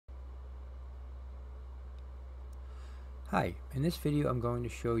Hi, in this video I'm going to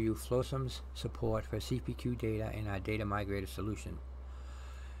show you Flosum's support for CPQ data in our data migrator solution.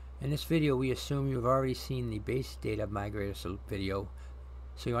 In this video we assume you've already seen the base data migrator video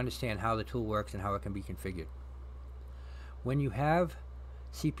so you understand how the tool works and how it can be configured. When you have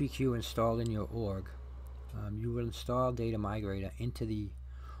CPQ installed in your org, you will install data migrator into the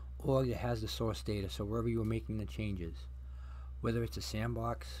org that has the source data, so wherever you are making the changes, whether it's a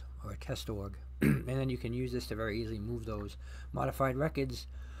sandbox or a test org. And then you can use this to very easily move those modified records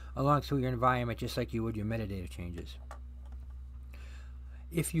along through your environment just like you would your metadata changes.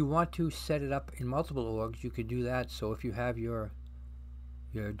 If you want to set it up in multiple orgs, you could do that. So if you have your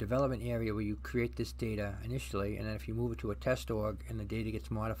development area where you create this data initially, and then if you move it to a test org and the data gets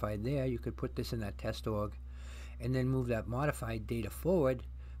modified there, you could put this in that test org and then move that modified data forward,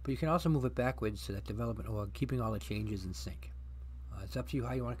 but you can also move it backwards to that development org, keeping all the changes in sync. It's up to you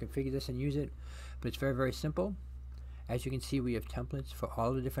how you want to configure this and use it, but it's very, very simple. As you can see, we have templates for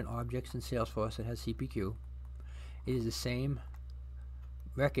all the different objects in Salesforce that has CPQ. It is the same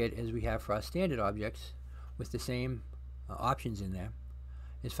record as we have for our standard objects with the same options in there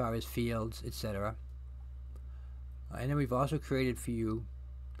as far as fields, etc. And then we've also created for you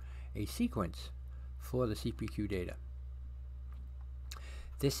a sequence for the CPQ data.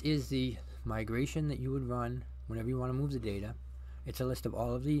 This is the migration that you would run whenever you want to move the data. It's a list of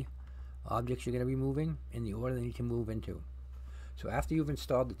all of the objects you're going to be moving in the order they need to move into. So after you've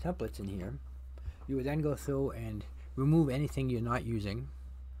installed the templates in here, you would then go through and remove anything you're not using.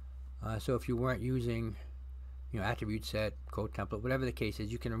 So if you weren't using attribute set, code template, whatever the case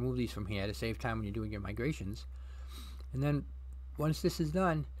is, you can remove these from here to save time when you're doing your migrations. And then once this is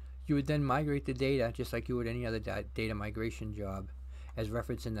done, you would then migrate the data just like you would any other data migration job as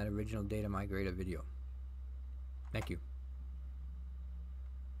referenced in that original data migrator video. Thank you.